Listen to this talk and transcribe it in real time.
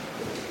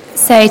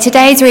So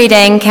today's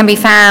reading can be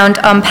found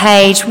on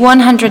page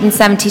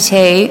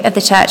 172 of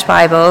the Church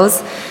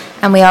Bibles,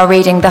 and we are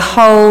reading the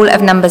whole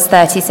of Numbers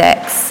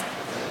 36.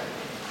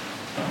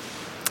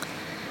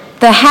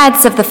 The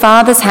heads of the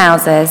fathers'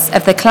 houses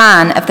of the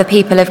clan of the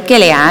people of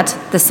Gilead,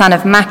 the son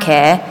of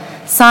Machir,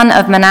 son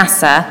of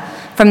Manasseh,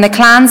 from the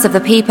clans of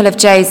the people of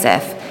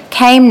Joseph,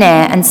 came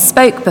near and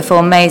spoke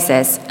before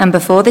Moses and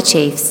before the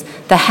chiefs,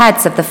 the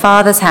heads of the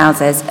fathers'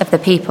 houses of the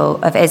people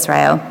of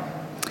Israel.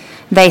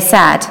 They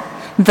said,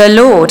 "The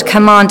Lord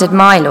commanded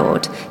my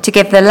Lord to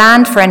give the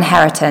land for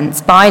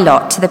inheritance by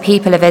lot to the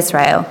people of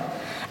Israel,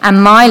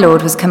 and my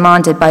Lord was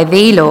commanded by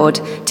the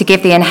Lord to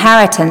give the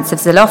inheritance of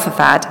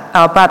Zelophehad,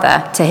 our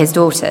brother, to his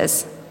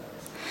daughters.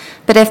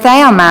 But if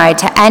they are married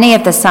to any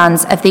of the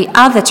sons of the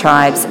other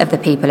tribes of the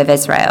people of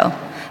Israel,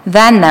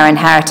 then their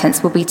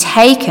inheritance will be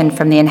taken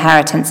from the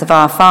inheritance of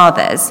our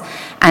fathers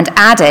and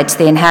added to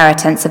the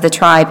inheritance of the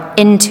tribe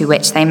into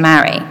which they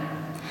marry.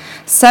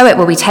 So it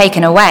will be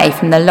taken away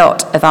from the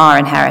lot of our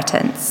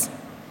inheritance.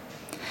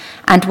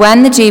 And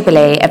when the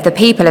Jubilee of the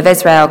people of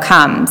Israel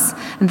comes,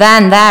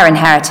 then their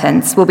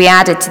inheritance will be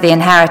added to the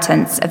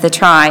inheritance of the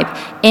tribe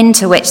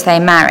into which they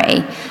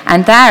marry,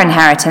 and their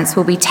inheritance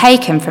will be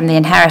taken from the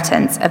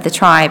inheritance of the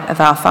tribe of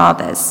our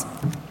fathers."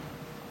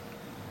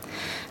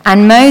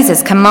 And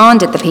Moses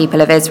commanded the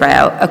people of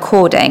Israel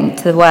according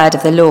to the word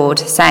of the Lord,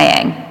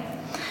 saying,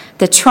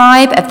 "The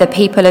tribe of the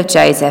people of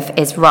Joseph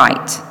is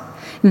right.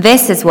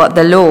 This is what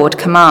the Lord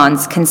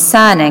commands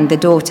concerning the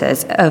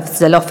daughters of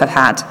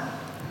Zelophehad.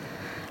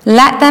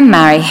 Let them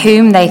marry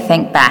whom they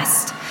think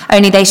best,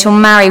 only they shall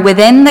marry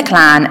within the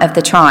clan of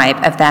the tribe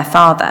of their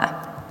father.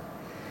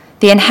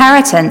 The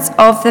inheritance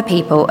of the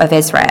people of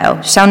Israel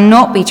shall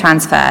not be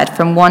transferred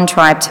from one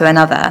tribe to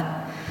another,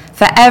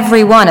 for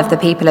every one of the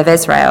people of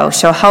Israel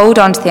shall hold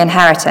on to the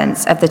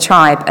inheritance of the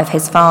tribe of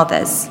his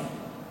fathers.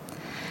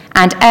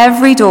 And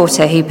every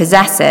daughter who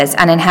possesses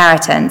an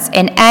inheritance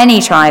in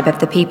any tribe of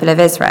the people of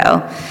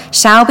Israel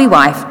shall be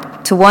wife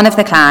to one of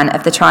the clan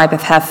of the tribe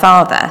of her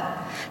father,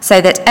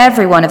 so that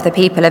every one of the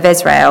people of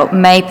Israel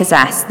may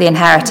possess the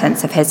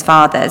inheritance of his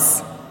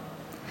fathers.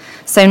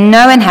 So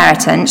no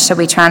inheritance shall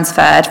be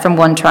transferred from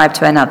one tribe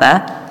to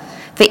another,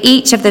 for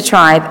each of the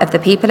tribe of the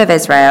people of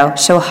Israel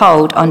shall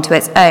hold on to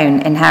its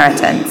own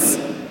inheritance."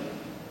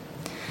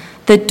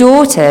 The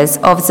daughters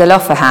of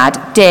Zelophehad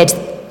did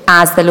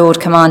as the Lord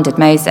commanded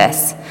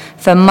Moses.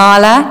 For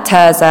Mahlah,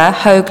 Tirzah,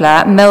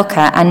 Hoglah,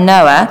 Milcah, and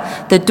Noah,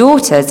 the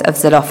daughters of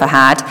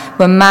Zelophehad,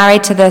 were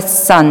married to the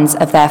sons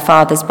of their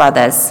father's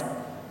brothers.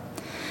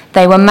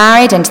 They were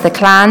married into the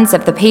clans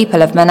of the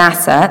people of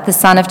Manasseh, the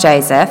son of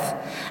Joseph,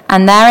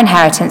 and their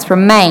inheritance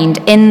remained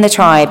in the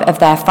tribe of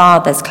their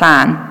father's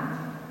clan.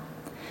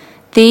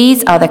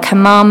 These are the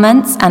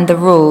commandments and the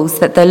rules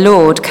that the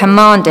Lord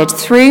commanded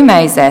through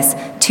Moses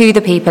to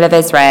the people of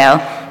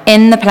Israel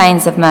in the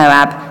plains of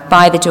Moab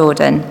by the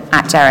Jordan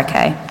at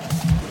Jericho.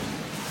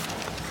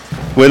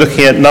 We're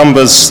looking at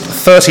Numbers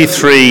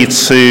 33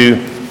 to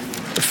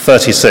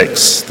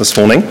 36 this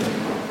morning.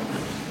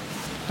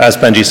 As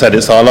Benji said,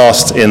 it's our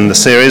last in the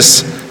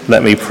series.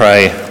 Let me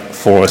pray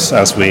for us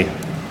as we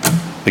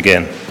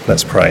begin.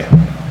 Let's pray.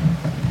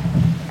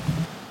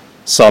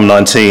 Psalm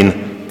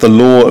 19, "The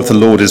law of the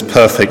Lord is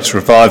perfect,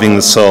 reviving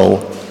the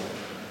soul.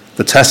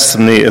 The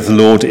testimony of the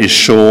Lord is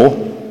sure,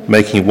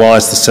 making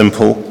wise the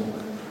simple.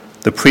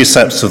 The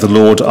precepts of the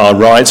Lord are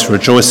right,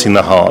 rejoicing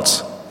the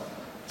heart.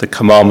 The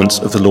commandment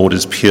of the Lord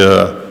is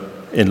pure,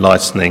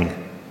 enlightening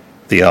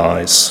the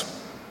eyes."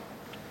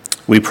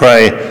 We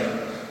pray,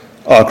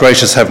 our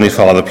gracious Heavenly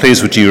Father,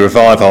 please would you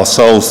revive our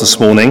souls this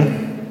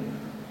morning?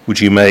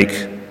 Would you make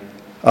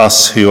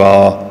us who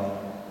are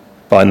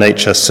by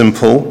nature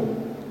simple,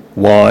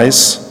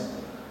 wise?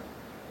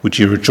 Would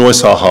you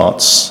rejoice our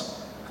hearts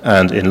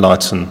and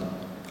enlighten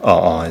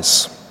our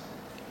eyes?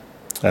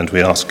 And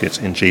we ask it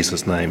in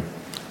Jesus' name.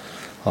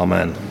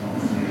 Amen.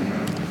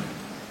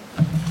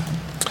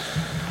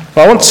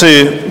 I want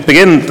to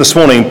begin this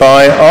morning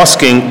by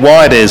asking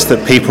why it is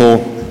that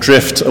people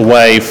drift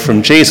away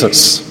from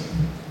Jesus.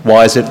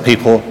 Why is it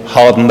people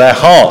harden their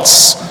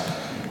hearts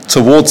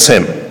towards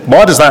him?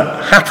 Why does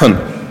that happen?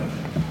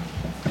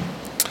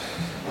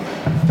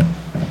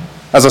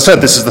 As I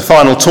said, this is the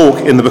final talk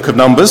in the book of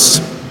Numbers.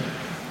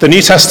 The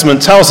New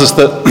Testament tells us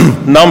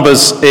that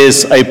Numbers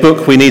is a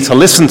book we need to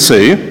listen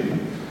to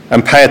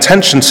and pay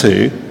attention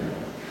to,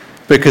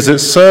 because it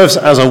serves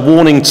as a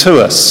warning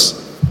to us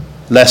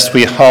lest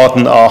we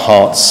harden our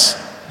hearts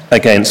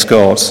against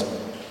God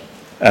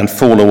and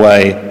fall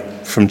away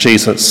from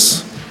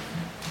Jesus.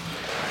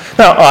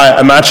 Now, I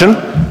imagine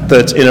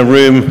that in a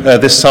room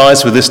this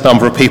size with this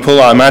number of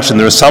people, I imagine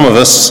there are some of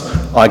us,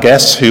 I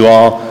guess, who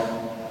are,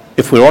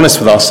 if we're honest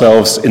with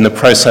ourselves, in the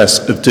process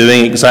of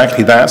doing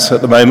exactly that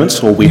at the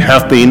moment, or we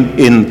have been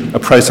in a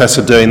process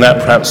of doing that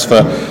perhaps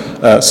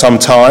for some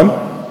time.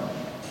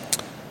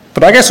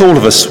 But I guess all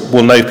of us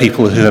will know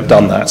people who have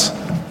done that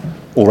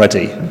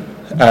already.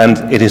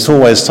 And it is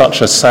always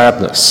such a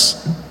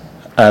sadness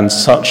and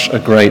such a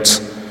great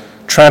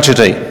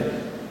tragedy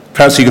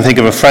Perhaps you can think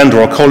of a friend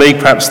or a colleague.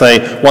 Perhaps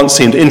they once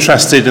seemed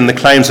interested in the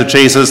claims of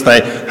Jesus.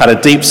 They had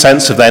a deep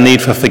sense of their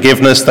need for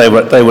forgiveness. They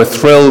were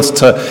thrilled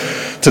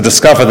to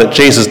discover that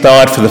Jesus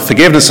died for the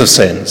forgiveness of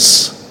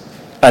sins.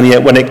 And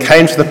yet when it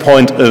came to the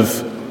point of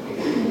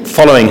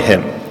following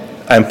him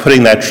and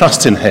putting their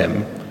trust in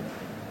him,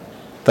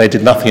 they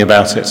did nothing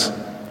about it,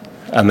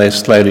 and they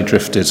slowly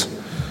drifted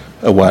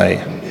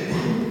away.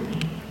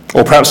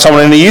 Or perhaps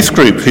someone in a youth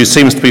group who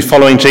seems to be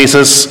following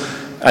Jesus,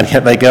 and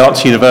yet they go up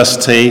to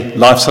university,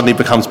 life suddenly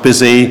becomes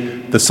busy,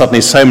 there's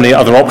suddenly so many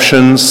other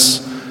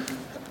options,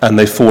 and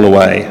they fall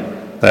away,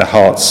 their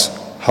hearts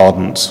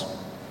hardened.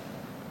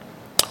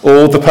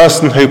 Or the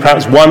person who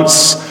perhaps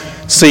once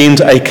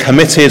seemed a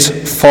committed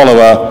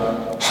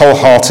follower,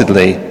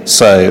 wholeheartedly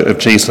so, of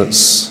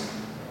Jesus,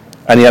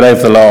 and yet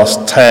over the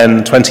last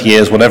 10, 20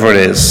 years, whatever it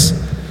is,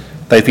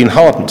 they've been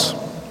hardened.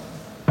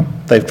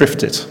 They've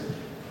drifted.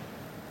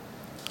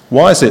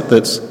 Why is it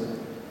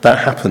that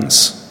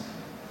happens?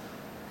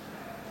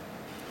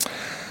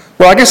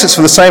 Well, I guess it's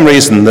for the same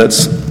reason that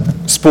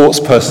sports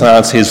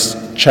personalities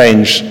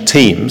change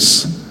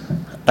teams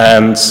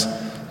and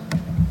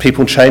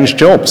people change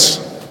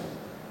jobs.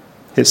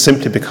 It's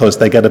simply because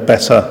they get a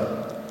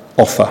better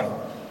offer.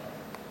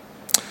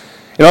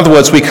 In other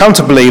words, we come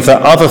to believe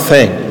that other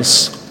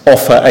things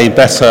offer a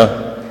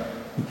better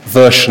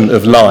version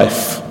of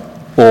life,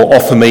 or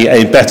offer me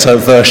a better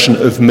version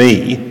of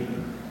me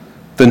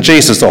than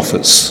Jesus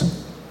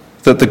offers.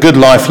 That the good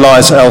life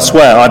lies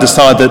elsewhere. I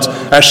decide that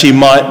actually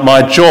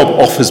my job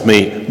offers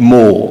me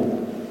more,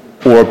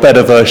 or a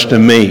better version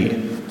of me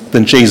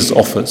than Jesus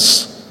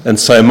offers. And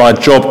so my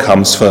job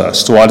comes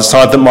first. Or I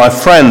decide that my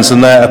friends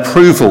and their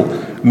approval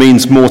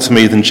means more to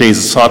me than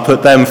Jesus, so I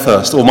put them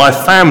first. Or my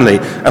family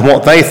and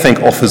what they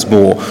think offers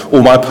more.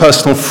 Or my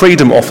personal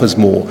freedom offers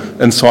more,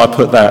 and so I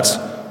put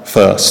that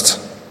first.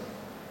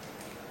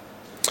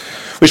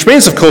 Which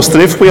means, of course,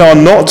 that if we are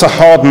not to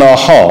harden our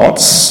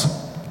hearts,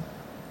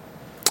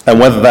 and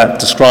whether that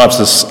describes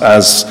us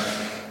as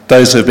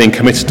those who have been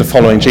committed to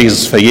following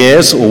Jesus for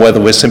years, or whether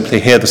we're simply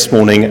here this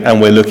morning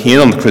and we're looking in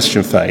on the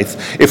Christian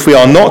faith, if we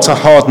are not to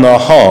harden our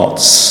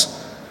hearts,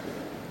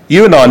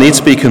 you and I need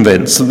to be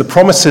convinced that the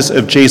promises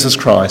of Jesus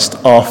Christ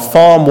are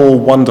far more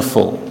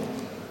wonderful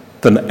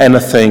than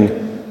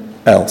anything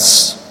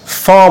else.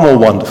 Far more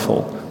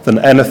wonderful than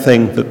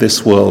anything that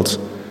this world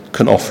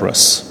can offer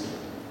us.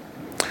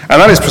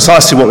 And that is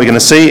precisely what we're going to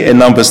see in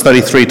Numbers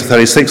 33 to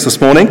 36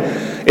 this morning.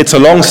 It's a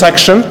long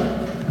section,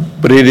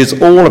 but it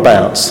is all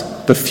about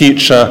the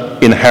future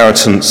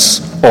inheritance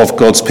of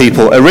God's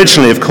people.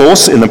 Originally, of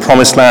course, in the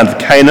promised land of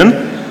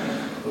Canaan,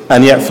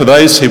 and yet for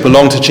those who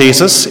belong to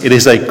Jesus, it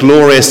is a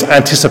glorious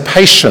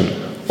anticipation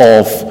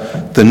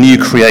of the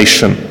new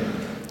creation,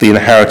 the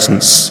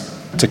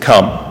inheritance to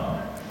come.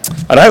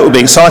 And I hope we'll be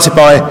excited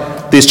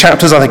by these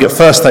chapters. I think at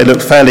first they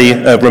look fairly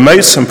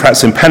remote and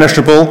perhaps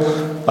impenetrable.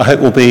 I hope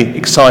we'll be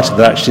excited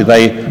that actually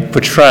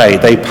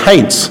they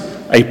paint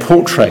a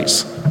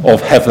portrait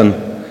of heaven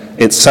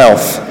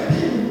itself.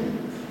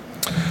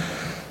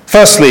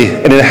 Firstly,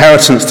 an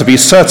inheritance to be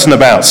certain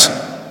about.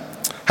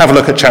 Have a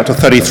look at chapter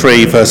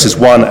 33, verses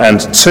 1 and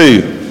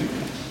 2.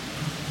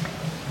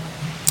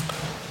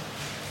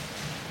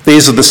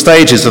 These are the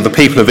stages of the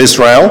people of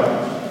Israel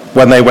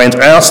when they went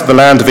out of the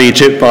land of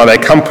Egypt by their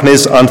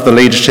companies under the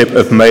leadership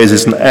of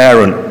Moses and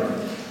Aaron.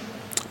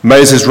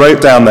 Moses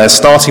wrote down their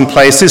starting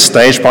places,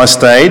 stage by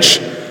stage,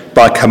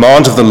 by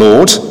command of the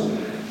Lord,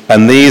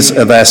 and these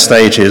are their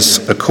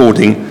stages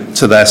according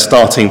to their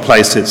starting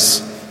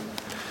places.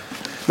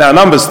 Now,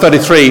 Numbers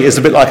 33 is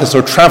a bit like a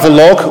sort of travel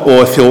log,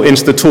 or if you're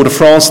into the Tour de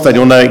France, then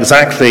you'll know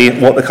exactly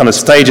what the kind of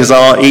stages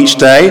are each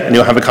day, and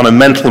you'll have a kind of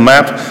mental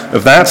map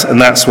of that, and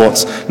that's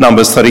what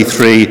Numbers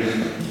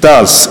 33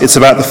 does. It's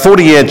about the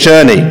 40-year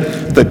journey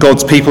that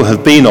God's people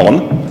have been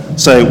on.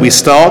 So we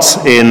start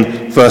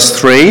in verse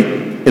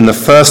 3, in the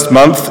first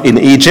month in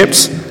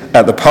Egypt,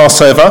 at the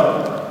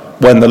Passover,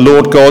 when the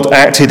Lord God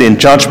acted in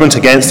judgment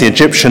against the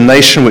Egyptian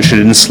nation which had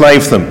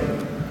enslaved them.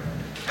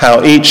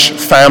 How each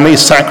family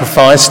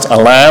sacrificed a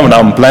lamb, an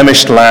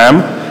unblemished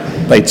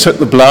lamb. They took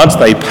the blood,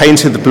 they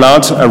painted the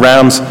blood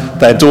around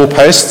their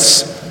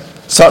doorposts,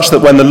 such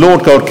that when the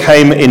Lord God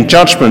came in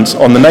judgment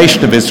on the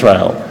nation of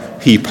Israel,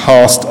 he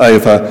passed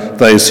over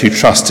those who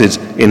trusted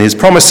in his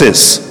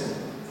promises.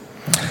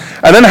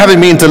 And then, having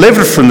been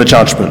delivered from the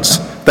judgment,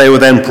 they were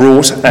then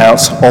brought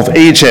out of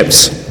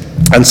Egypt.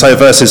 And so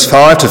verses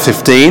 5 to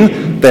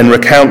 15 then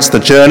recounts the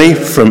journey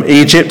from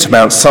Egypt to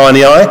Mount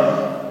Sinai.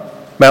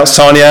 Mount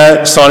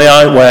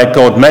Sinai, where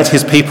God met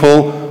his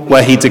people,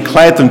 where he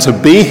declared them to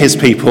be his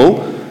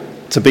people,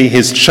 to be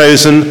his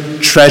chosen,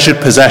 treasured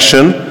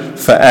possession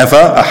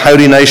forever, a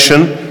holy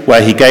nation,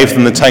 where he gave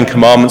them the Ten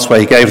Commandments,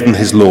 where he gave them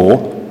his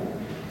law.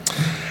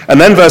 And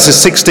then verses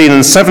 16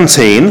 and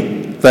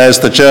 17, there's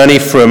the journey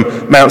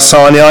from Mount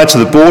Sinai to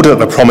the border of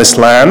the Promised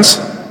Land,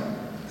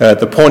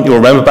 the point you'll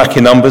remember back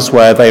in Numbers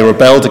where they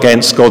rebelled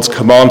against God's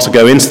command to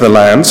go into the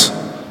land.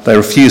 They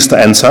refused to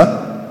enter.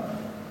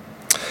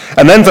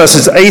 And then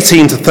verses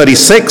 18 to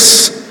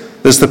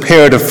 36, there's the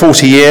period of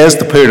 40 years,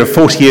 the period of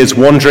 40 years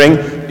wandering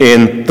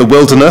in the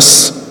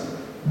wilderness.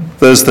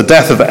 There's the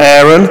death of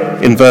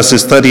Aaron in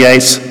verses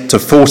 38 to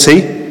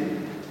 40.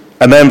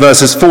 And then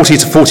verses 40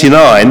 to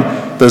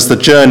 49, there's the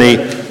journey,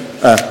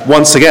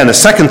 once again, a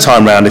second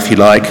time round, if you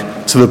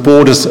like, to the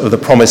borders of the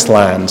promised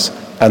land.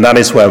 And that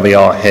is where we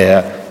are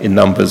here in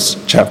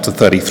Numbers chapter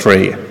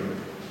 33.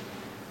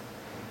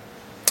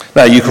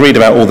 Now, you can read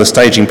about all the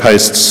staging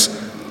posts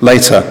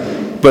later,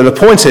 but the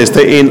point is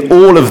that in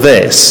all of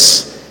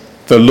this,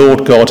 the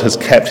Lord God has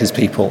kept his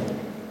people.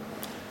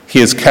 He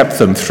has kept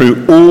them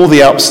through all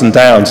the ups and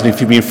downs. And if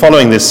you've been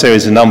following this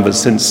series of Numbers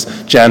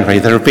since January,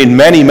 there have been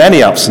many,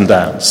 many ups and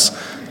downs.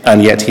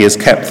 And yet he has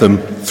kept them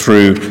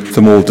through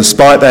them all.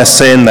 Despite their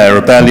sin, their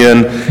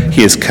rebellion,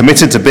 he is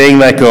committed to being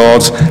their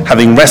God.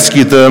 Having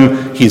rescued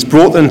them, he's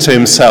brought them to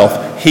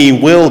himself. He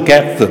will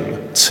get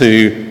them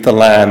to the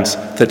land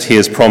that he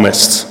has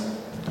promised.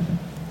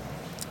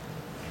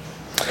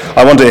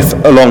 I wonder if,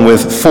 along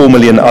with 4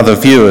 million other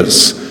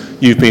viewers,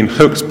 you've been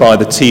hooked by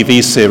the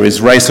TV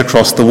series Race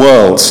Across the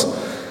World.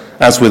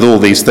 As with all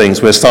these things,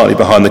 we're slightly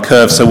behind the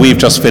curve, so we've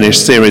just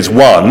finished series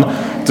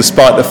 1,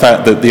 despite the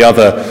fact that the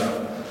other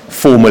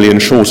 4 million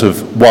short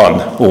of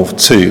 1 or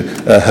 2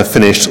 have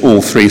finished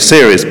all 3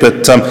 series.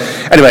 But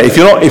anyway, if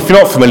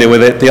you're not familiar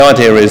with it, the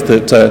idea is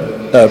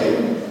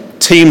that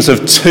teams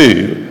of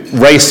 2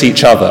 race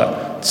each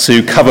other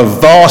to cover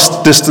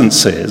vast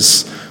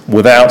distances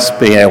without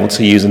being able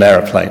to use an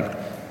aeroplane.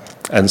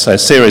 And so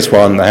series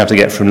 1, they have to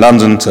get from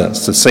London to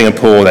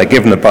Singapore. They're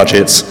given a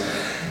budget.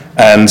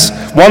 And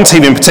one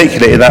team in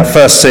particular in that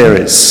first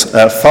series,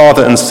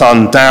 father and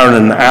son Darren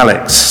and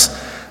Alex,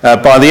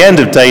 by the end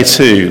of day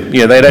 2,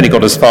 they'd only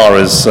got as far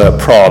as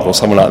Prague or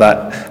something like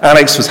that.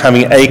 Alex was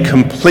having a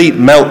complete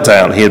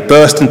meltdown. He had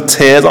burst into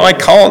tears. I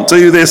can't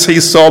do this,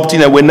 he sobbed.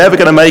 We're never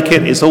going to make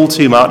it. It's all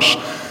too much.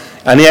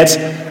 And yet,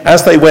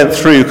 as they went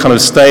through kind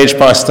of stage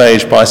by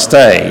stage by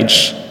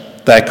stage,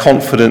 their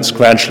confidence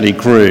gradually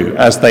grew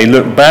as they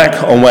looked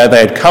back on where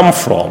they had come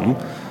from.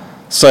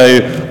 So,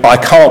 I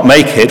can't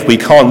make it, we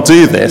can't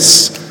do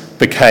this,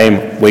 became,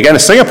 we're going to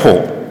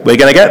Singapore, we're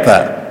going to get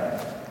there.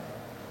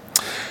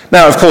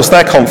 Now, of course,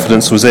 their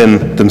confidence was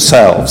in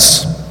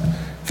themselves.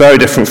 Very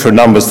different from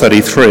Numbers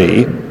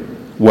 33,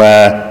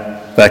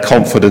 where their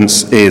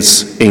confidence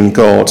is in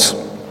God.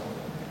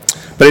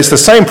 But it's the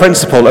same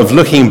principle of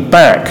looking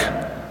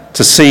back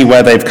to see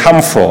where they've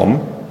come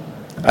from,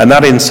 and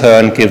that in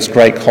turn gives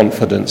great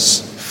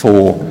confidence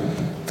for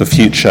the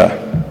future.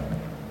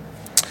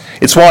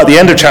 It's why at the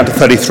end of chapter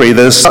 33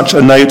 there's such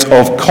a note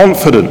of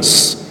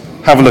confidence.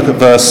 Have a look at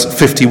verse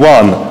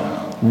 51.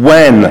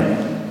 When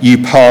you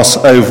pass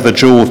over the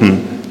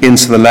Jordan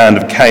into the land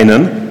of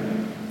Canaan.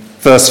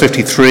 Verse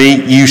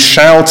 53, you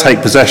shall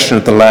take possession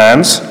of the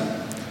land.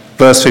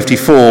 Verse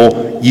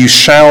 54, you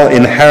shall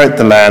inherit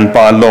the land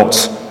by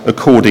lot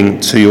according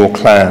to your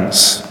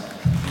clans.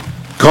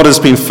 God has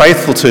been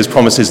faithful to his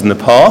promises in the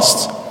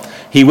past.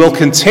 He will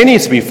continue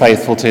to be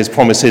faithful to his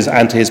promises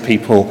and to his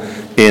people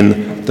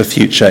in the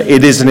future.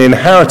 It is an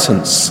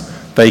inheritance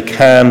they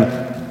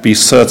can be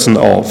certain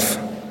of.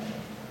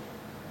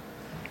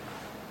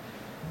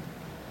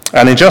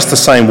 And in just the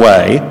same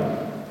way,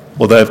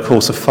 although of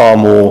course a far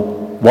more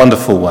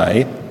wonderful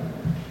way,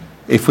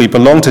 if we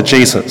belong to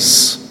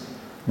Jesus,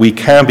 we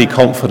can be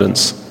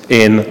confident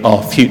in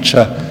our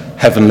future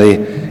heavenly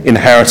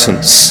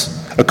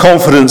inheritance. A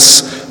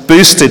confidence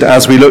boosted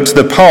as we look to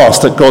the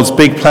past at God's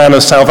big plan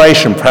of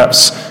salvation.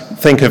 Perhaps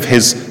think of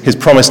his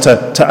promise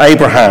to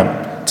Abraham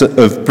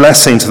of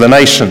blessing to the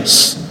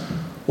nations,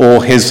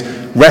 or his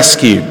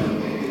rescue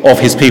of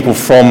his people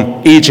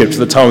from Egypt at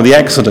the time of the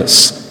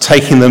Exodus,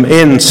 taking them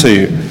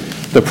into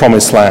the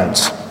promised land,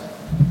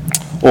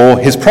 or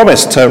his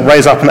promise to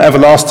raise up an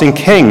everlasting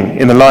king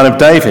in the line of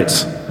David,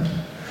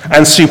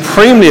 and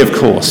supremely, of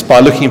course, by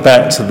looking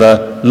back to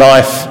the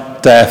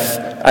life,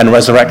 death, and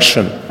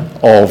resurrection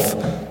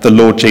of the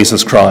Lord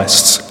Jesus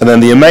Christ, and then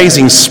the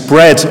amazing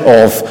spread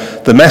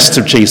of the message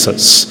of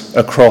Jesus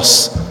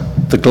across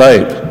the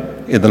globe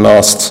in the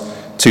last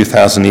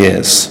 2,000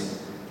 years.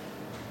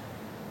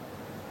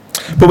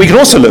 But we can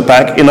also look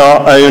back in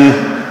our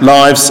own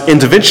lives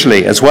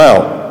individually as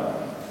well.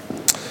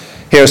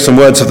 Here are some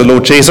words of the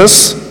Lord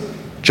Jesus.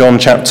 John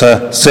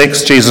chapter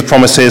 6, Jesus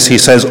promises, he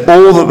says,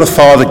 all that the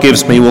Father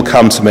gives me will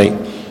come to me.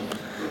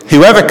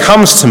 Whoever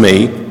comes to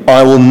me,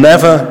 I will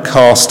never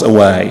cast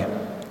away.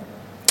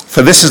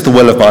 For this is the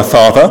will of my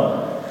Father,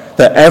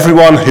 that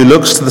everyone who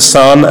looks to the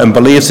Son and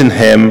believes in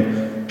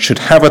him should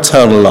have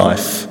eternal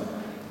life,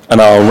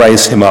 and I will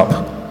raise him up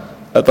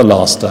at the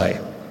last day.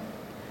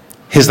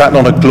 Is that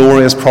not a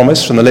glorious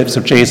promise from the lips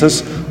of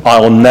Jesus? I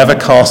will never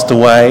cast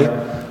away.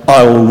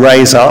 I will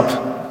raise up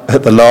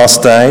at the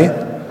last day.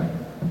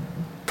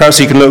 Perhaps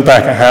you can look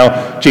back at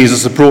how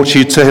Jesus has brought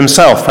you to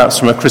himself, perhaps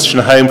from a Christian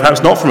home,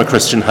 perhaps not from a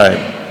Christian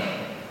home.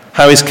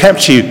 How he's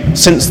kept you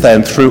since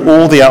then through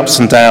all the ups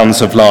and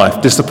downs of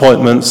life,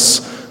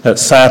 disappointments,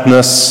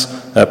 sadness,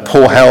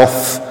 poor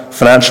health,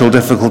 financial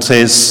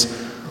difficulties,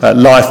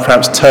 life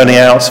perhaps turning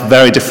out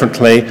very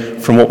differently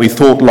from what we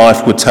thought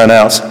life would turn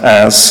out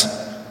as.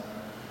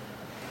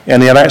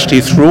 And yet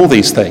actually through all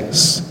these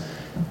things,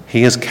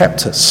 he has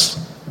kept us.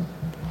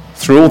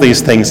 Through all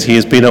these things, he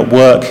has been at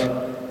work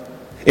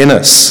in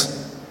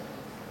us.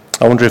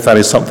 I wonder if that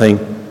is something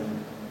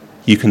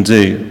you can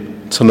do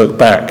to look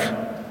back,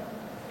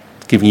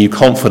 giving you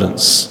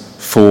confidence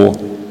for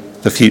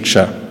the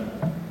future.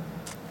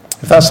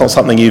 If that's not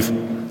something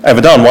you've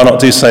ever done, why not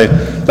do so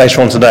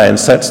later on today and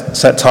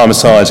set time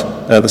aside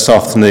this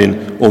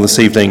afternoon or this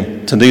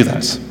evening to do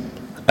that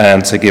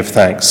and to give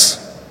thanks.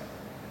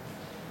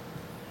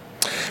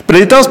 But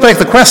it does beg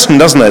the question,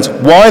 doesn't it?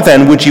 Why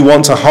then would you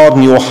want to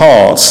harden your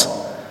heart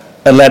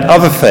and let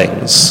other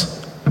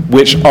things,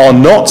 which are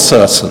not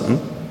certain,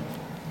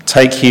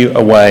 take you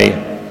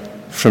away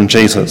from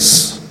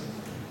Jesus?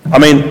 I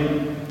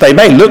mean, they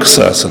may look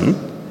certain,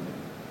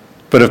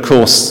 but of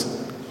course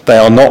they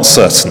are not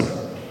certain.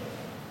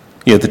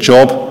 You know, the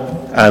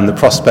job and the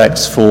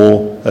prospects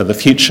for the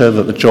future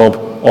that the job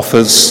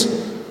offers,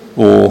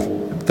 or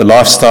the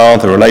lifestyle,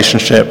 the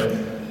relationship,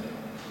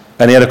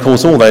 and yet of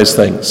course all those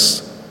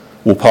things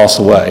will pass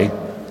away.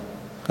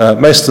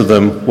 Most of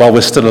them while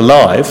we're still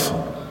alive,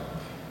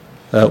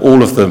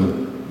 all of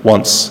them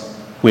once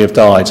we have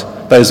died.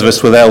 Those of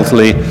us with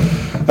elderly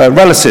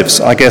relatives,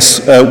 I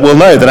guess, will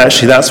know that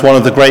actually that's one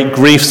of the great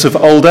griefs of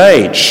old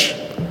age,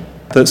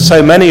 that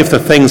so many of the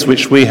things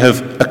which we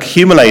have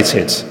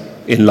accumulated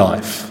in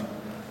life,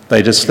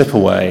 they just slip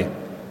away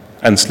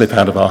and slip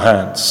out of our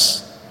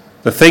hands.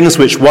 The things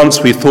which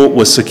once we thought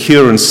were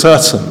secure and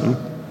certain,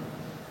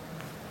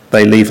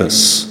 they leave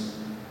us.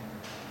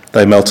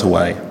 They melt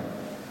away.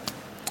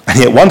 And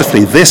yet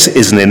wonderfully, this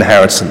is an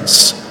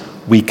inheritance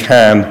we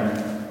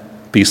can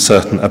be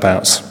certain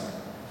about.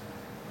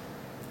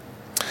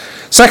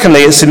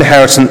 Secondly, it's an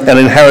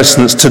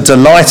inheritance to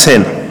delight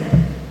in.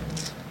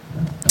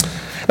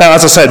 Now,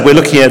 as I said, we're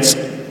looking at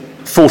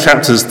 4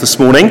 chapters this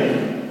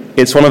morning.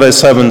 It's one of those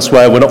sermons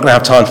where we're not going to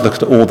have time to look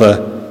at all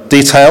the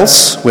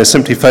details. We're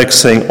simply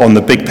focusing on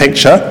the big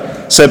picture.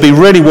 So it'd be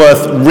really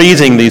worth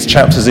reading these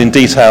chapters in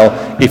detail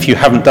if you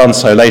haven't done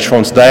so later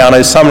on today. I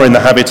know some are in the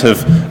habit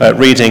of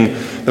reading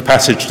the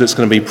passage that's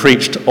going to be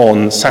preached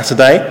on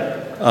Saturday,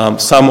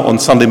 some on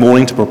Sunday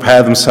morning to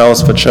prepare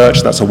themselves for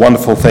church. That's a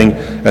wonderful thing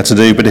to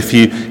do. But if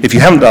you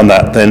haven't done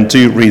that, then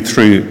do read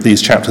through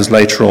these chapters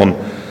later on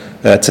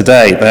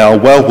today. They are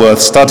well worth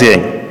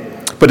studying.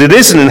 But it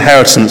is an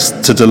inheritance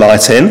to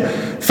delight in.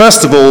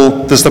 First of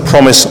all, there's the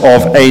promise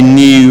of a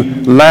new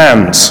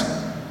land,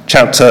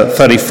 chapter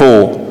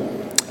 34.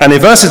 And in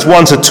verses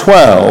 1 to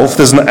 12,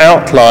 there's an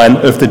outline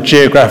of the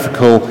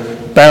geographical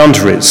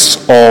boundaries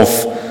of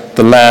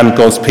the land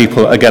God's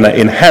people are going to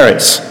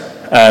inherit.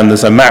 And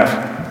there's a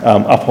map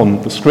up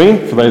on the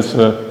screen for those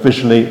who are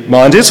visually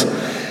minded.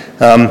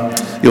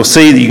 You'll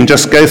see that you can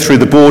just go through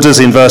the borders.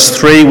 In verse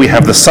 3, we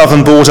have the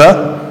southern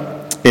border.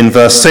 In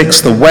verse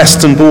 6, the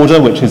western border,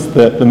 which is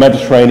the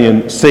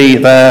Mediterranean Sea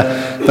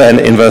there. Then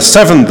in verse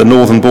 7, the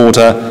northern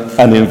border.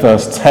 And in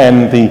verse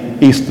 10,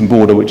 the eastern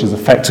border, which is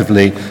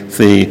effectively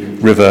the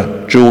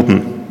River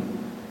Jordan.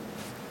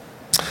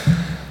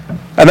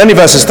 And then in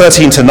verses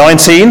 13 to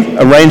 19,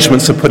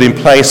 arrangements are put in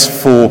place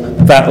for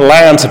that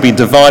land to be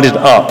divided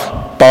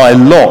up by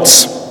lot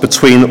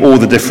between all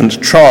the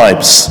different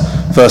tribes.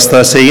 Verse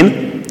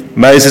 13,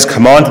 Moses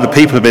commanded the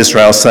people of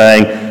Israel,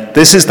 saying,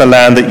 "This is the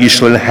land that you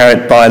shall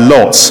inherit by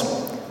lot,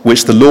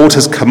 which the Lord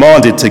has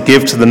commanded to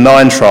give to the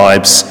 9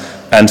 tribes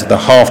and to the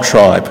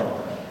half-tribe."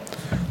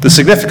 The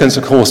significance,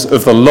 of course,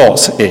 of the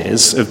lot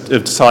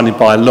of deciding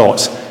by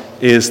lot,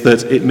 is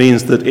that it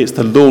means that it's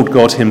the Lord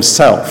God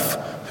himself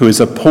who is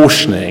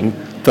apportioning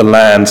the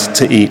land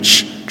to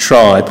each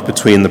tribe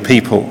between the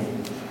people.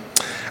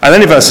 And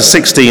then in verses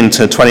 16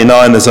 to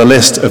 29, there's a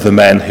list of the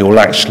men who will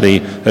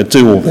actually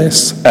do all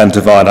this and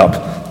divide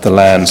up the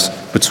land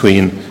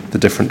between the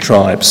different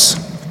tribes.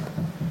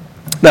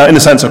 Now, in a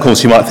sense, of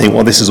course, you might think,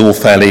 well, this is all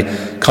fairly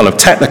kind of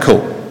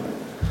technical.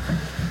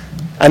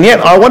 And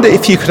yet, I wonder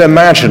if you could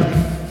imagine,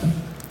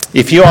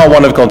 if you are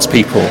one of God's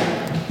people,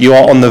 you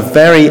are on the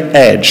very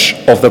edge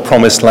of the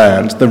promised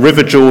land. The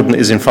River Jordan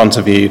is in front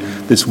of you.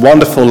 This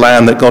wonderful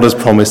land that God has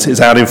promised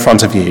is out in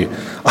front of you.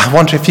 I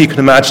wonder if you can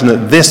imagine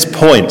at this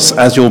point,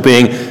 as you're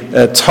being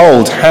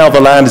told how the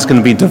land is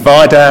going to be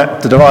divided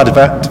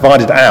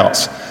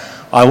out,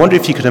 I wonder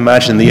if you could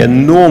imagine the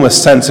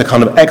enormous sense of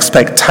kind of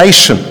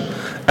expectation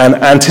and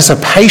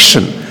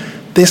anticipation.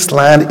 This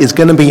land is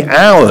going to be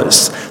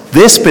ours.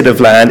 This bit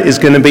of land is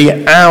going to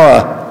be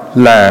our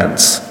land.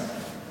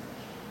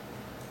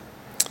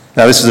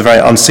 Now, this is a very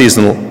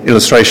unseasonal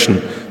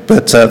illustration,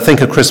 but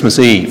think of Christmas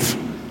Eve.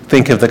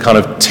 Think of the kind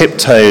of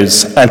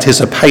tiptoes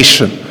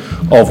anticipation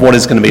of what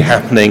is going to be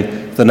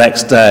happening the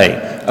next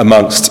day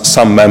amongst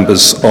some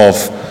members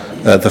of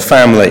the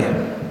family,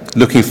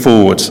 looking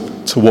forward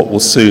to what will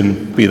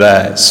soon be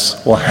theirs.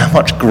 Well, how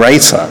much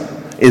greater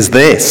is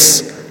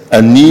this?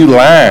 A new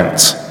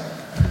land.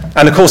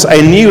 And of course, a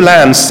new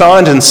land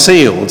signed and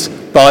sealed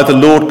by the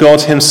Lord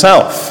God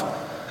himself.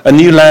 A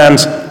new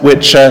land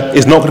which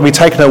is not going to be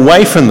taken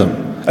away from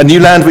them. A new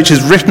land which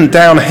is written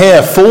down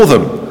here for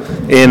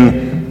them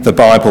in the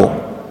Bible.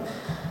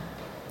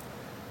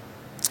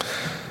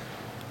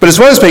 But as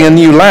well as being a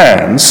new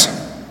land,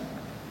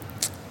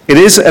 it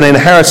is an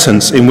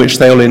inheritance in which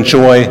they will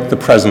enjoy the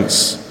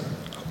presence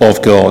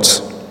of God.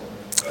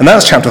 And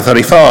that's chapter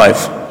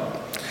 35.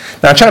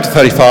 Now, chapter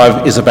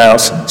 35 is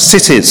about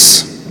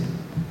cities.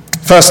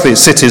 Firstly,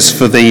 it's cities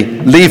for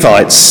the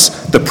Levites,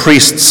 the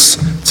priests,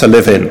 to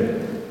live in.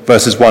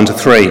 Verses 1 to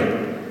 3.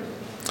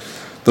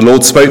 The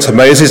Lord spoke to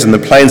Moses in the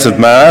plains of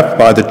Moab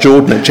by the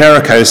Jordan at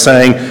Jericho,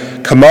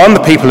 saying, "Command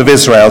the people of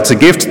Israel to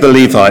give to the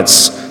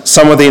Levites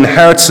some of the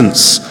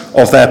inheritance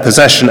of their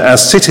possession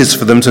as cities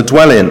for them to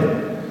dwell in.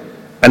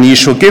 And you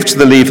shall give to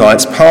the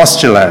Levites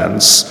pasture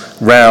lands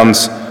round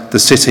the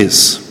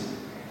cities.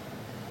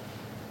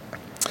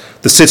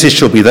 The cities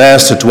shall be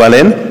theirs to dwell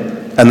in,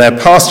 and their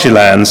pasture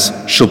lands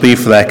shall be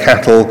for their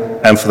cattle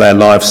and for their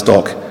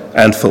livestock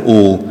and for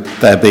all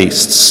their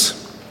beasts."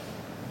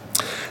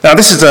 Now,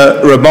 this is a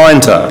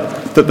reminder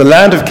that the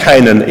land of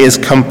Canaan is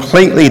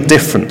completely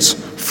different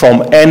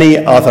from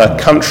any other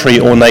country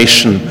or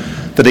nation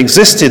that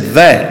existed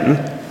then,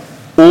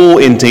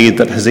 or indeed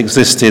that has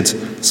existed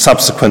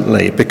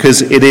subsequently,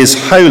 because it is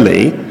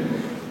holy,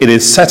 it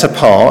is set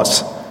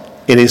apart,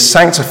 it is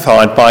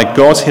sanctified by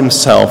God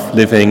himself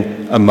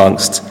living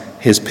amongst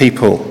his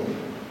people.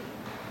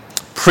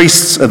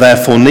 Priests are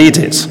therefore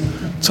needed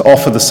to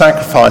offer the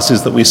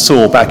sacrifices that we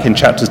saw back in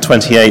chapters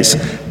 28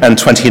 and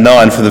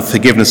 29 for the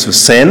forgiveness of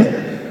sin,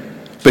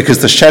 because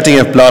the shedding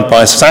of blood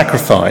by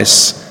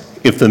sacrifice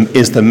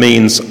is the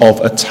means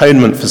of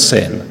atonement for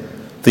sin,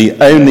 the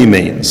only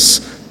means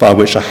by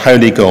which a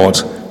holy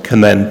God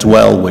can then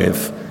dwell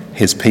with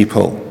his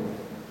people.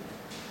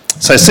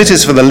 So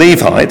cities for the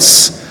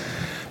Levites,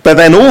 but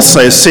then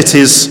also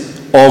cities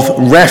of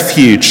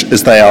refuge,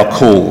 as they are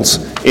called,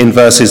 in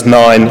verses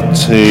 9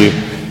 to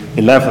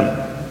 11.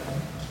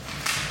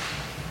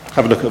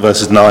 Have a look at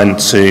verses 9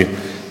 to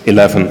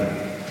 11.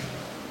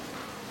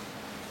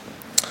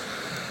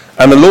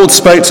 "And the Lord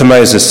spoke to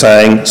Moses,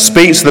 saying,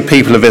 'Speak to the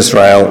people of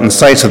Israel and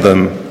say to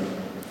them,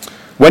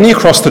 when you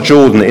cross the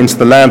Jordan into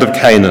the land of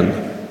Canaan,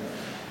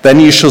 then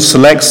you shall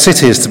select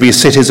cities to be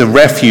cities of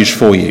refuge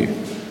for you,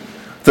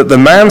 that the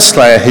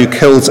manslayer who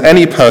kills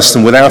any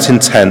person without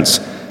intent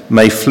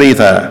may flee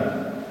there.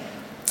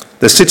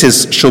 The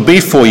cities shall be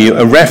for you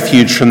a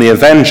refuge from the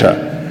avenger,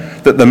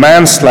 that the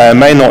manslayer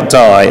may not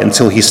die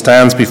until he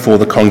stands before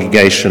the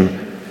congregation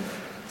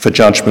for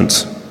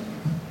judgment.'"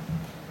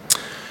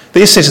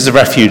 These cities of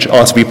refuge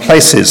are to be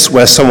places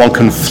where someone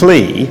can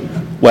flee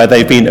where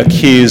they've been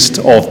accused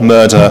of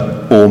murder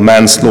or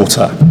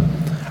manslaughter.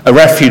 A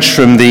refuge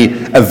from the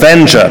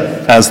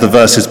avenger, as the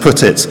verses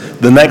put it,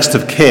 the next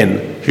of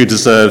kin who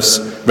deserves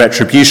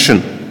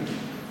retribution.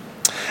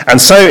 And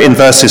so in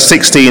verses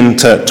 16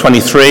 to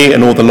 23,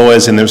 and all the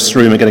lawyers in this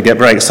room are going to get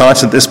very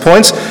excited at this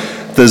point,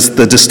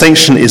 the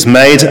distinction is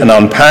made and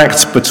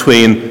unpacked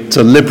between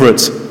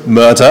deliberate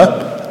murder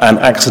and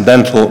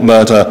accidental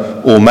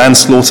murder or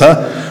manslaughter,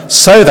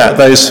 so that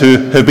those who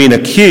have been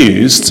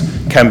accused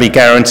can be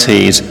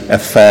guaranteed a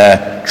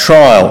fair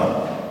trial.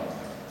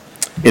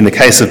 In the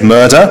case of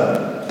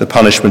murder, the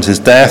punishment is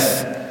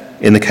death.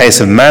 In the case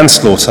of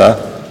manslaughter,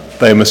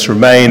 they must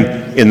remain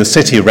in the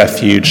city of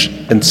refuge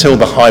until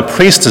the high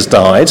priest has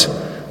died,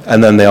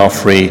 and then they are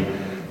free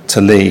to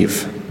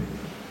leave.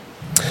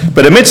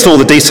 But amidst all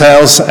the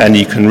details, and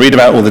you can read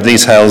about all the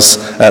details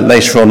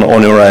later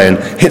on your own,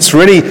 it's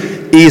really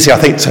easy, I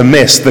think, to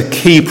miss the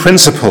key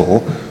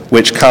principle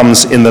which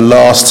comes in the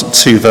last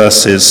two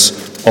verses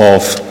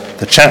of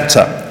the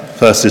chapter,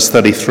 verses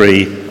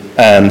 33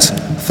 and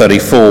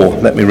 34.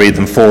 Let me read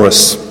them for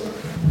us.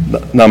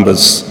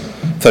 Numbers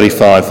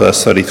 35,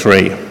 verse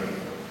 33.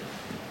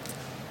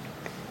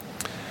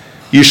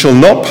 "You shall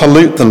not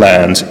pollute the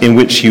land in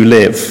which you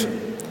live,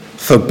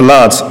 for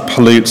blood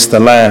pollutes the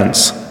land.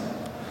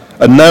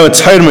 And no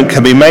atonement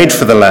can be made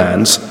for the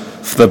land,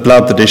 for the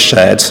blood that is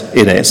shed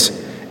in it,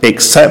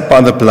 except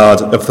by the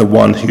blood of the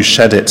one who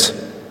shed it.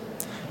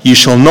 You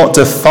shall not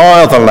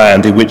defile the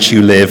land in which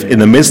you live, in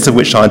the midst of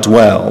which I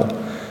dwell,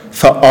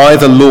 for I,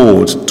 the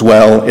Lord,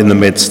 dwell in the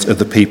midst of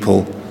the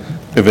people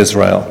of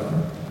Israel."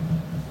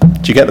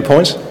 Do you get the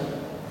point?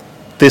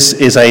 This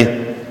is a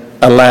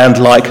land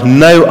like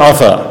no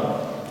other,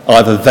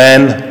 either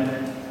then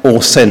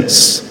or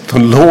since. The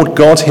Lord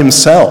God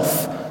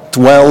himself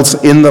dwells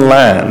in the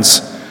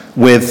land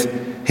with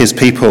his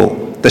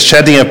people. The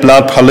shedding of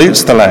blood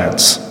pollutes the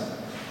land,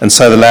 and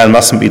so the land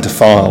mustn't be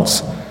defiled,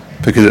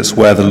 because it's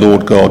where the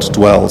Lord God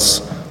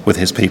dwells with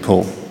his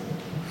people.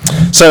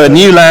 So a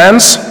new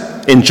land,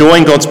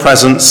 enjoying God's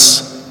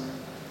presence.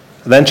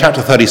 And then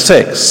chapter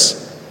 36,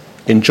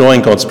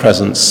 enjoying God's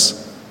presence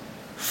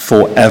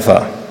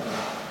forever.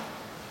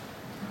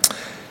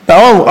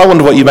 Now, I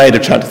wonder what you made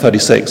of chapter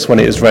 36 when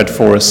it was read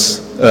for us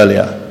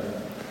earlier.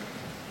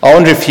 I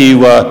wonder if you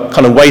were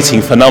kind of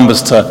waiting for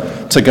Numbers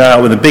to go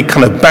out with a big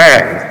kind of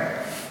bang.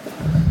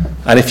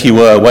 And if you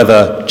were,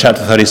 whether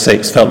chapter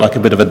 36 felt like a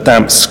bit of a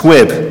damp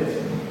squib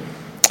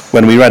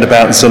when we read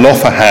about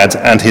Zelophehad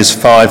and his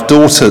 5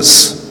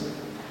 daughters.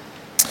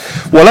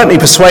 Well, let me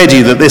persuade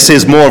you that this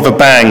is more of a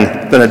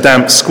bang than a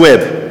damp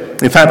squib.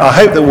 In fact, I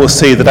hope that we'll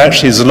see that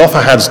actually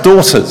Zelophehad's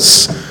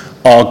daughters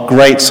are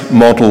great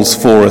models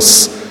for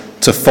us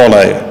to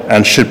follow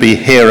and should be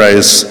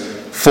heroes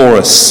for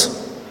us.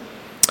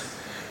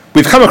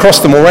 We've come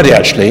across them already,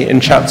 actually, in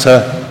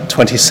chapter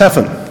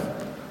 27,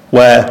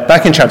 where,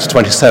 back in chapter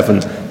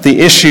 27, the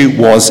issue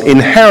was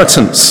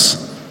inheritance.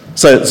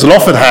 So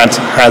Zelophehad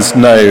has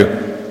no,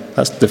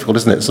 that's difficult,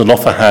 isn't it?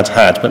 Zelophehad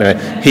had, but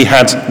anyway, he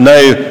had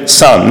no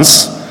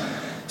sons.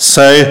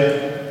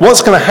 So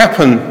what's going to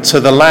happen to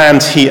the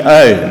land he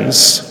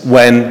owns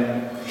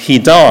when he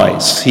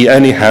dies? He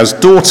only has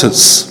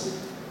daughters.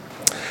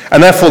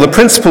 And therefore the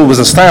principle was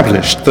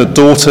established that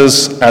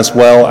daughters as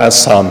well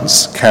as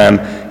sons can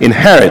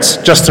inherit.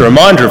 Just a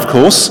reminder, of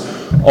course,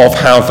 of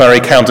how very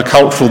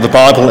countercultural the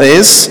Bible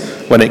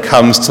is when it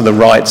comes to the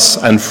rights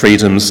and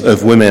freedoms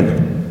of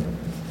women.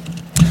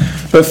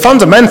 But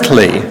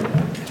fundamentally,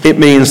 it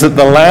means that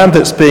the land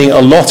that's being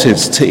allotted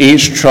to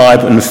each tribe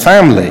and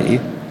family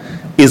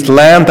is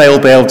land they will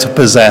be able to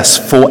possess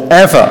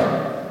forever,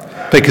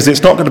 because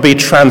it's not going to be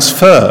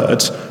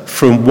transferred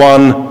from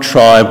one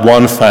tribe,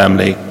 one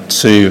family,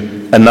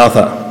 to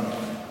another.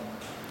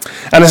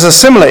 And there's a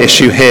similar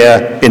issue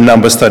here in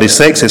Numbers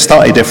 36. It's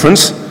slightly different.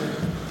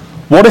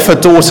 What if a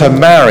daughter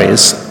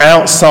marries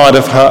outside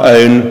of her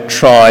own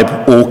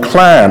tribe or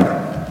clan?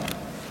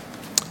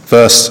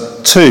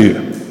 Verse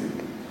 2.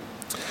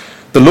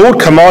 The Lord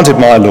commanded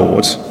my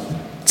Lord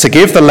to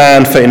give the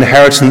land for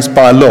inheritance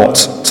by lot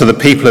to the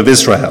people of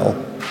Israel,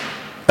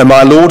 and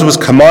my Lord was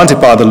commanded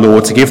by the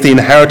Lord to give the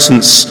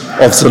inheritance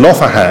of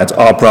Zelophehad,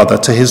 our brother,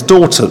 to his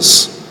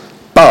daughters.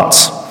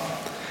 But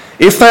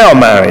if they are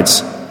married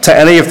to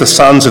any of the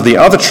sons of the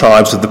other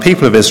tribes of the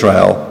people of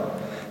Israel,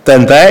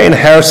 then their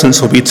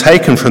inheritance will be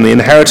taken from the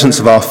inheritance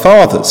of our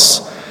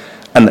fathers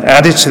and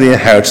added to the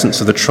inheritance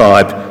of the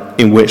tribe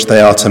in which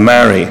they are to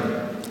marry.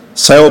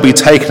 So it will be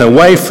taken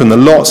away from the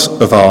lot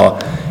of our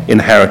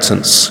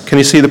inheritance. Can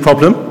you see the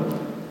problem?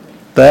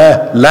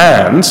 Their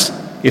land,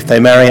 if they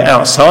marry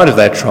outside of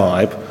their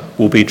tribe,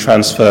 will be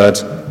transferred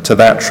to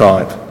that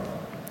tribe.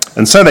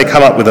 And so they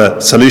come up with a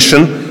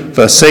solution.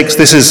 Verse 6,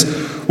 this is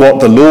what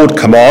the Lord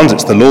commands,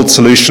 it's the Lord's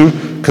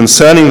solution,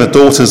 concerning the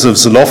daughters of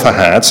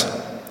Zelophehad.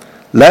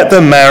 Let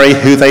them marry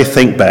who they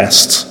think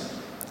best,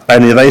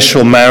 only they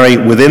shall marry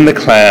within the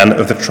clan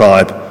of the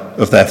tribe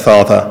of their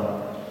father.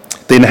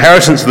 The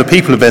inheritance of the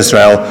people of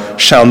Israel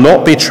shall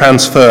not be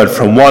transferred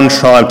from one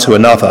tribe to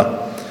another,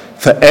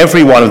 for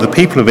every one of the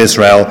people of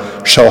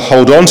Israel shall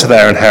hold on to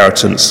their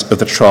inheritance of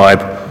the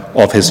tribe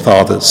of his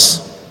fathers.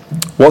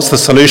 What's the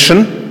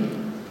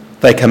solution?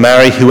 They can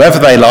marry whoever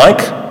they like,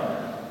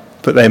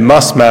 but they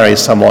must marry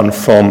someone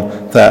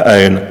from their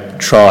own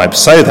tribe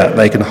so that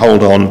they can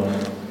hold on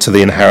to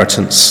the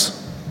inheritance.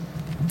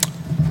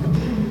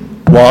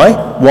 Why?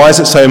 Why is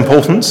it so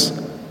important?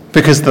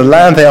 Because the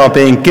land they are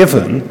being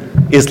given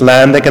is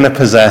land they're going to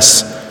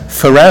possess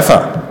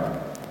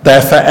forever.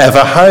 Their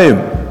forever home.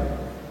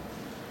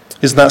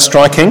 Isn't that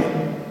striking?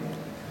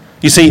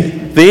 You see,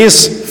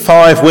 these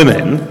 5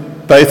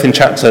 women, both in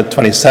chapter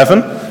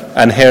 27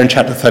 and here in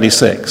chapter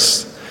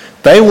 36,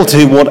 they will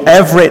do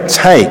whatever it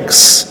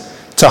takes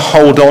to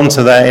hold on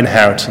to their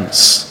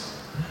inheritance.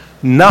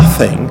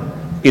 Nothing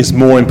is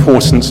more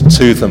important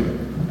to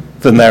them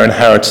than their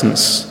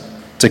inheritance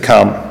to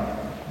come.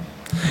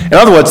 In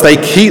other words, they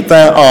keep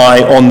their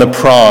eye on the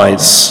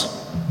prize.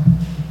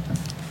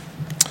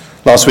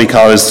 Last week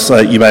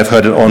you may have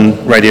heard it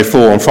on Radio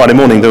 4 on Friday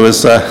morning, there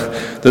was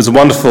a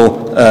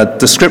wonderful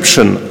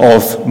description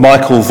of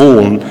Michael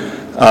Vaughan,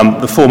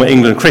 the former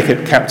England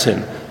cricket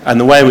captain, and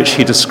the way in which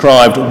he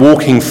described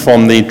walking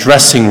from the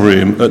dressing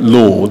room at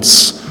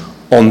Lord's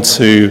out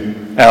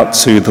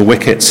to the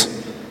wicket,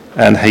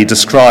 and he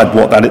described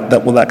what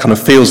that kind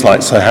of feels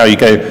like. So how you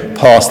go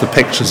past the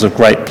pictures of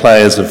great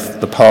players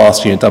of the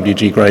past,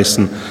 W.G. Grace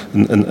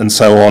and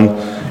so on,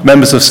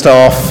 members of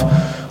staff,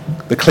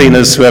 the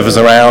cleaners, whoever's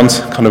around,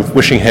 kind of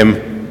wishing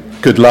him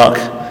good luck,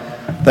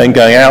 then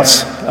going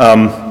out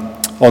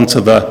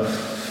onto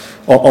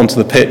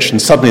the pitch,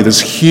 and suddenly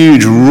there's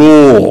huge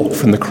roar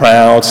from the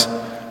crowd.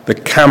 The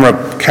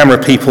camera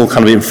people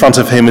kind of in front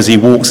of him as he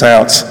walks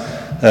out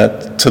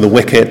to the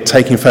wicket,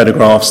 taking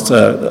photographs,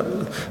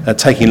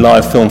 taking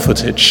live film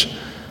footage.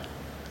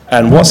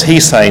 And what's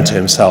he saying to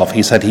himself?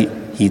 He said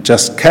he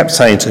just kept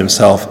saying to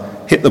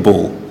himself, hit the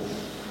ball,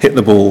 hit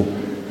the ball,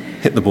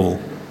 hit the ball.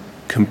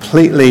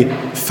 Completely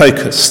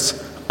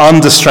focused,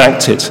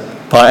 undistracted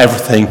by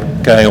everything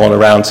going on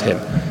around him.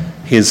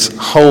 His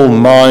whole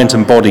mind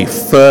and body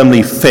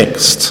firmly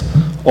fixed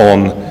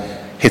on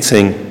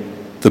hitting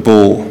the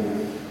ball.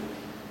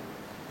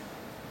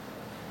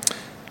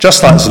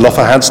 Just like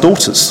Zelophehad's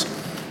daughters,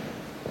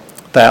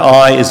 their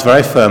eye is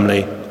very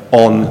firmly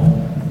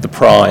on the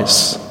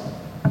prize.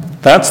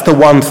 That's the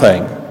one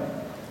thing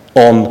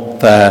on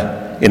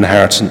their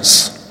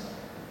inheritance.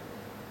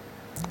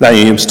 Now,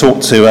 you must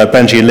talk to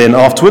Benji and Lynn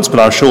afterwards, but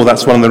I'm sure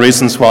that's one of the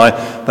reasons why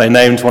they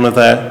named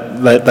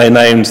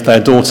their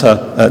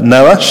daughter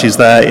Noah. She's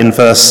there in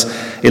verse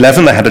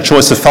 11. They had a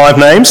choice of 5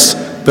 names,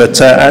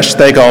 but actually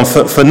they go on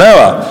for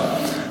Noah.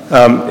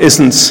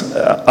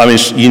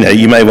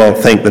 you may well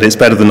think that it's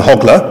better than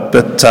Hogla,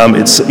 but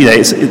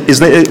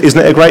isn't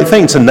it a great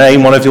thing to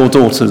name one of your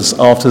daughters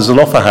after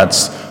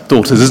Zelophehad's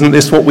daughters? Isn't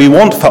this what we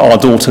want for our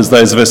daughters,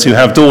 those of us who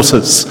have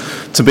daughters,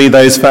 to be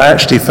those for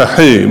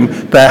whom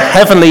their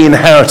heavenly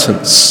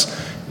inheritance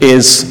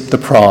is the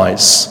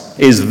prize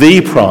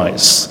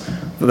that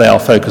they are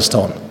focused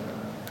on?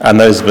 And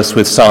those of us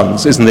with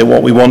sons, isn't it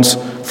what we want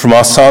from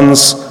our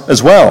sons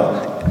as well?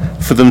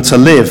 For them to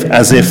live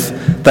as if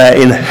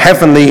their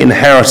heavenly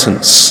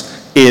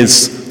inheritance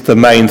is the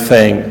main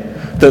thing,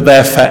 that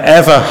their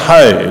forever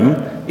home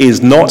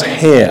is not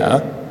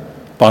here,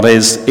 but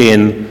is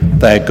in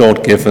their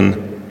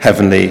God-given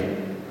heavenly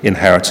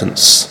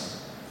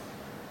inheritance.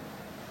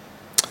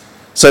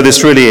 So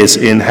this really is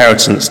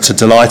inheritance to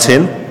delight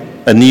in,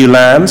 a new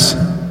land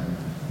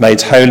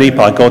made holy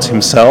by God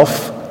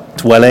himself,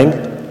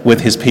 dwelling with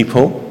his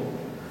people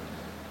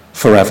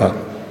forever.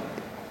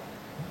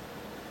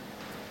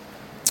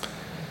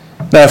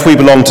 Now, if we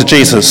belong to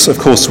Jesus, of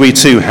course, we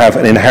too have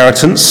an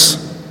inheritance,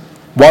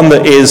 one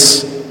that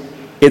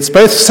it's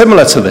both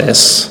similar to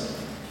this,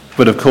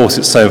 but of course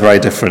it's so very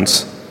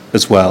different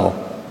as well.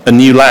 A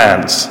new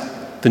land,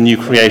 the new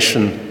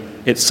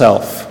creation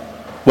itself,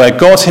 where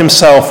God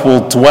himself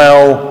will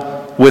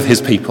dwell with his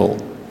people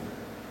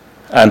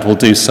and will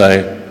do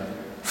so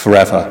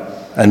forever,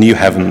 a new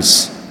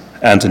heavens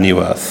and a new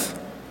earth.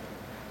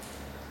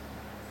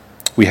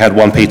 We had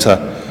 1 Peter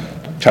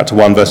chapter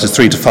 1 verses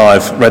 3 to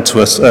 5 read to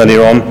us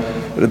earlier on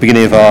at the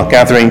beginning of our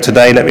gathering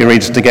today. Let me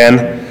read it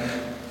again.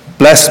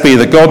 Blessed be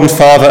the God and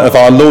Father of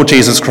our Lord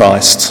Jesus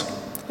Christ.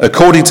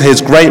 According to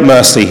his great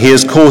mercy, he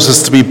has caused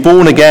us to be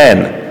born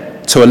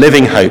again to a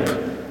living hope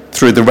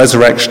through the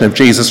resurrection of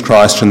Jesus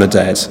Christ from the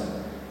dead,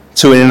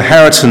 to an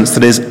inheritance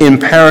that is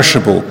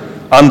imperishable,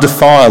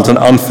 undefiled and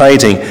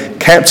unfading,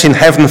 kept in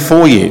heaven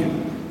for you,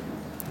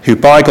 who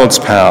by God's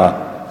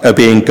power are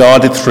being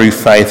guarded through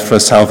faith for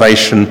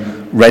salvation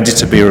ready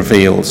to be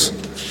revealed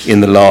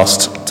in the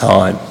last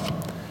time.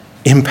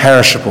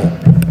 Imperishable,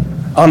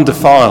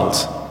 undefiled,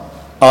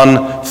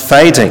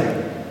 unfading.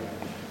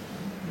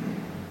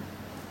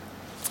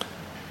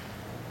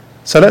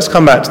 So let's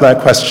come back to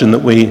that question that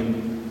we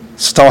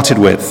started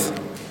with.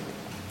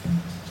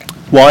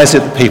 Why is it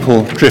that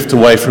people drift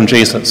away from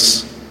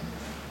Jesus?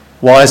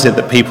 Why is it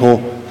that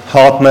people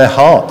harden their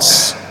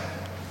hearts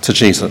to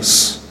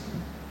Jesus?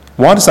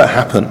 Why does that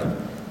happen?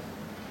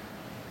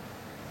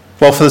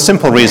 Well, for the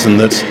simple reason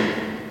that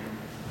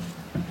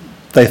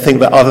they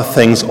think that other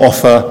things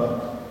offer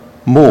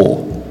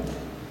more.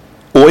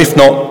 Or if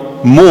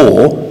not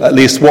more, at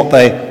least what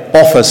they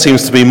offer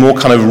seems to be more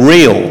kind of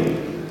real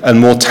and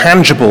more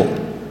tangible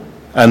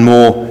and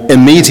more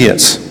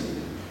immediate.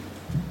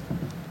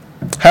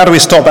 How do we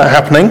stop that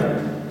happening?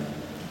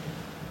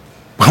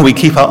 Well, we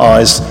keep our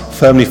eyes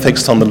firmly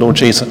fixed on the Lord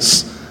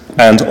Jesus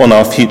and on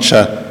our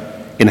future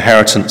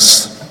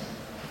inheritance.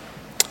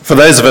 For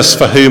those of us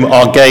for whom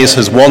our gaze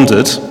has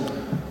wandered,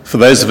 for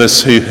those of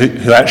us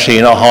who actually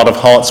in our heart of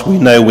hearts we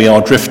know we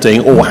are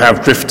drifting or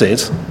have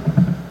drifted,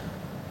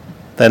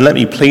 then let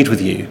me plead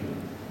with you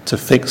to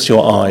fix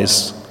your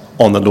eyes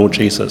on the Lord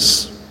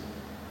Jesus.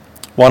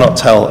 Why not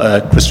tell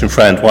a Christian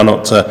friend, why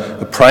not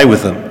pray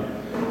with them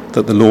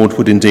that the Lord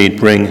would indeed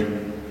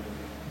bring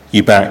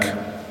you back?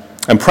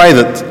 And pray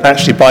that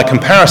actually by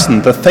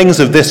comparison, the things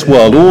of this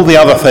world, all the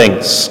other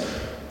things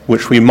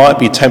which we might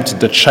be tempted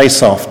to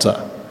chase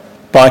after,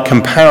 by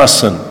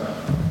comparison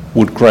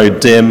would grow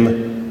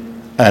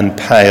dim and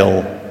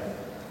pale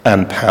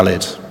and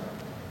pallid.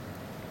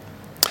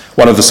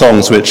 One of the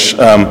songs which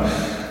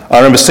I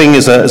remember singing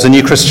as a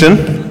new Christian,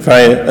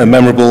 very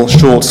memorable,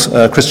 short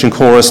Christian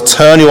chorus,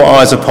 turn your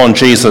eyes upon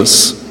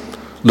Jesus,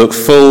 look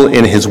full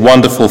in his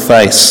wonderful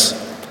face,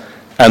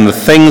 and the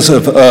things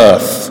of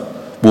earth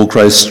will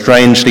grow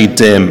strangely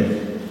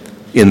dim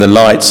in the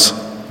light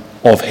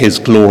of his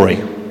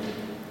glory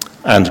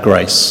and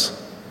grace.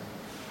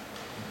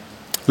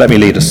 Let me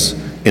lead us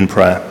in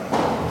prayer.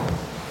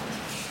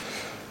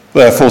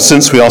 Therefore,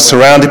 since we are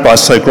surrounded by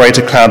so great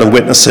a cloud of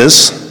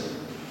witnesses,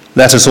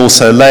 let us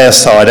also lay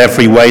aside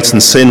every weight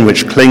and sin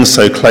which clings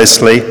so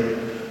closely,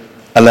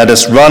 and let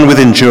us run with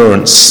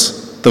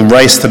endurance the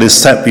race that is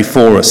set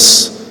before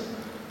us,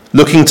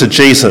 looking to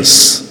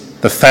Jesus,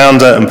 the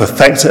founder and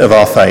perfecter of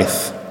our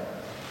faith,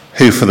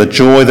 who for the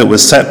joy that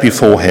was set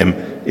before him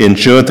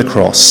endured the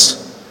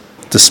cross,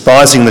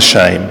 despising the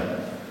shame,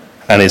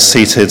 and is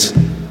seated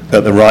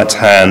at the right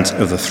hand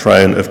of the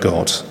throne of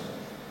God.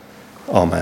 Amen.